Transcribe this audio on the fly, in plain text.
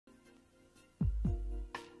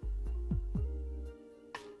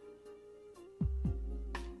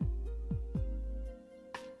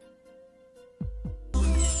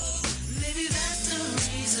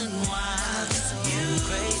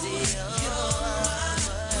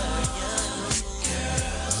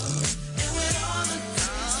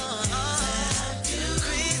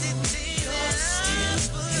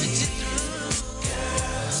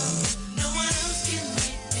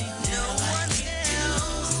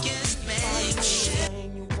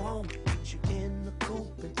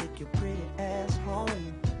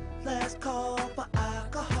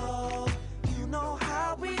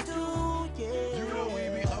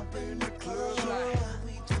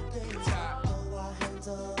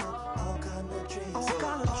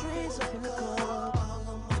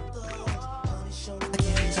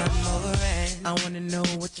I wanna know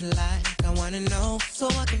what you like, I wanna know so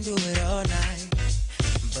I can do it all night.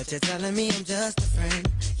 But you're telling me I'm just a friend,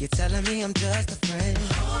 you're telling me I'm just a friend.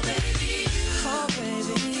 Oh baby,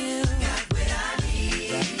 you got what I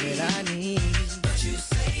need, got what I need. But you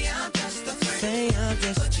say I'm just a friend, say I'm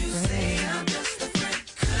just but a you friend. Say I'm just a friend,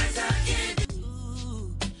 'cause I can't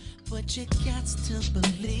do. But you got to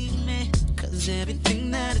believe me, 'cause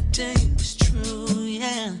everything that I tell you is true,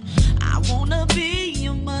 yeah. I wanna be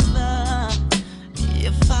your mother,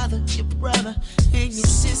 your father, your brother, and your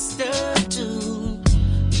sister too.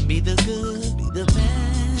 Be the good, be the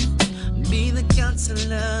bad, be the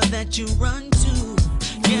counselor that you run to,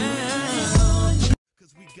 yeah.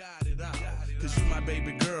 'Cause we got it out, 'cause you my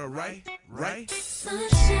baby girl, right? Right?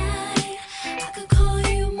 Sunshine, I could call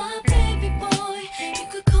you my baby boy, you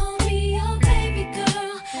could call me your baby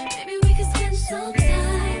girl. Maybe we could spend some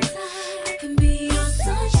time. I can be your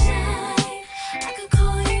sunshine, I could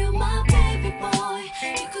call you my baby boy,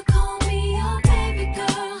 you could call me your baby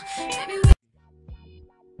girl. Maybe we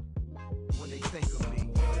When they think of me.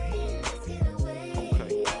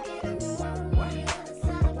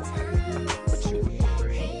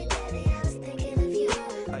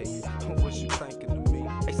 What you thinking of me?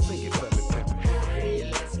 Hey, sing it for me,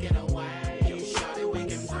 baby. Let's get away. Shorty, we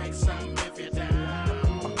can break something if you're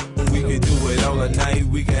down. We can do it all night,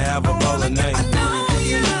 we can have a ball of night.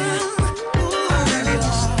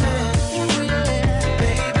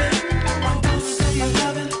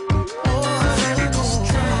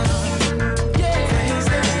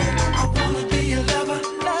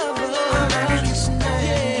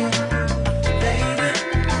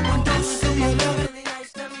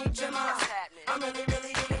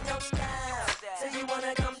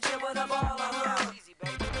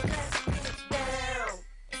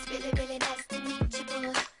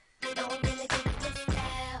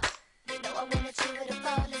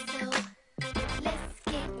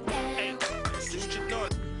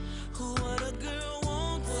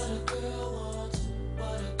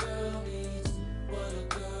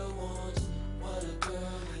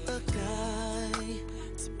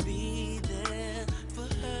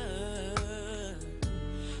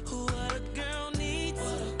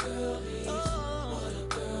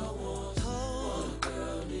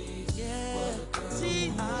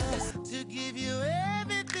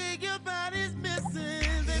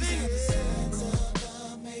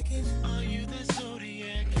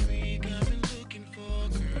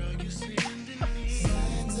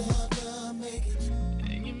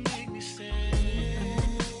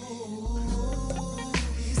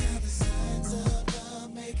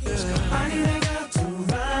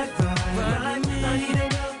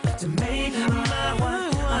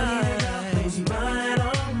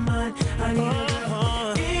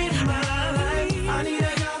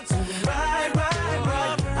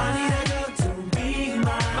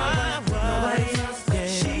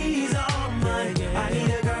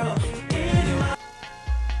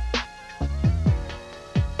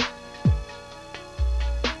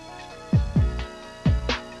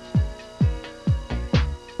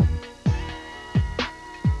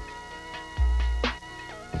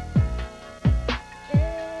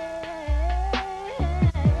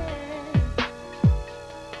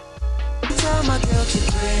 Tell my girl to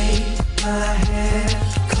braid my hair,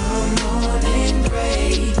 come on and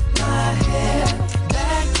braid my hair.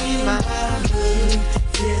 Back in my hood,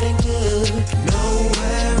 feeling good, no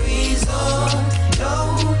worries on, no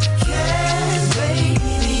cares.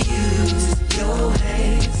 Baby, use your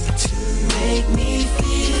hands to make me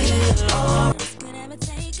feel alright.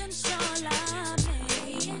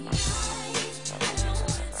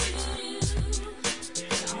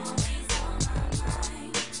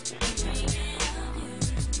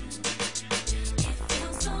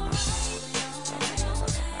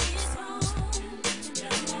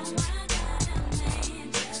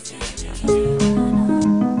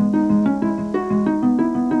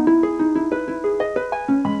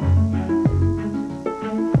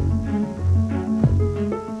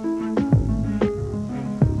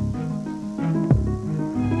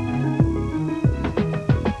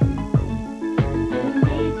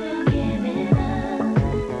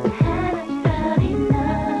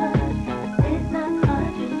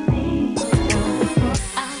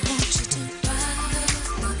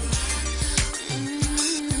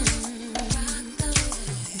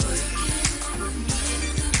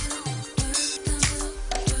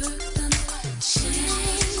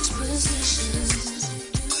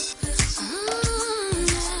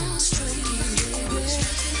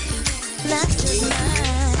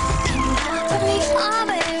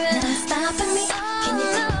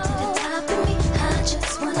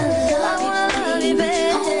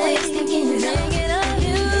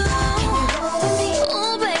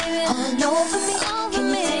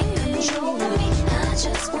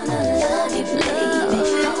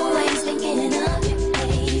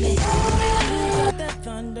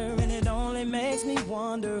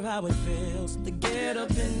 get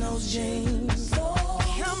up in those jeans. Come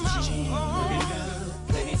on. Looking good,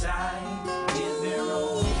 plenty time. Is there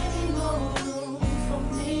room for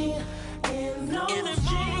me in those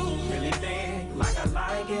jeans? Really big, like I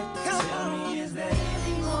like it. Tell me, is there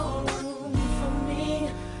any more room for me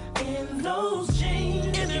in those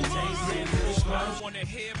jeans? If you taste it, I wanna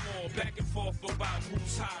hear more back and forth about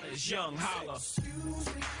who's hottest. Young holla.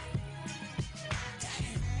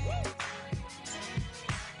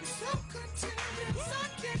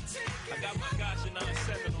 I got my Gotcha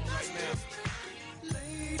 97 on right now.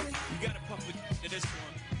 You gotta pump it to this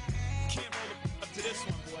one. Can't roll up to this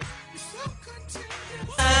one, boy.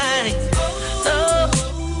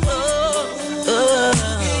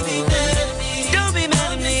 Don't be mad at me.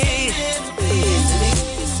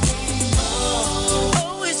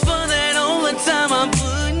 Always for that overtime I'm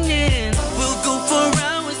putting in. We'll go for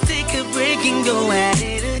hours, take a break and go at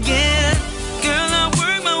it again. Girl, I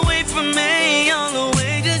work my way from A all the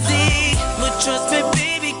way to Z. But trust me,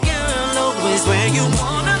 baby girl, always where you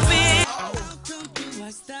wanna be.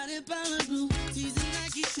 I started by the blue, teasing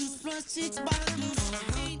Nike shoes, plus 6 bottles blue.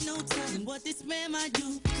 Ain't no telling what this man might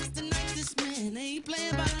do. Cause tonight this man ain't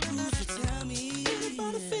playing by the rules. So tell me,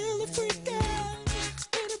 anybody feel the freak out?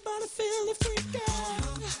 Anybody feel the freak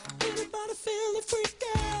out? Anybody feel the freak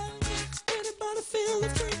out? Anybody feel the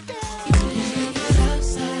freak out?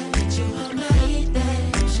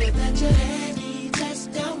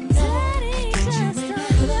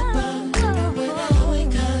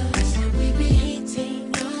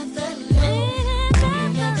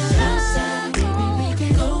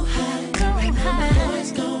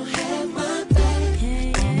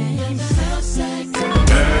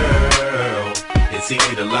 It's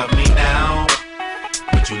easy to love me now.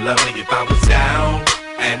 Would you love me if I was down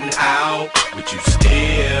and out? Would you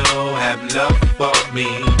still have love for me,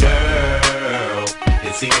 girl?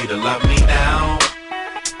 It's easy to love me now.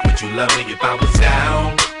 Would you love me if I was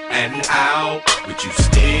down and out? Would you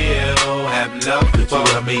still have love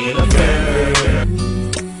for me, girl?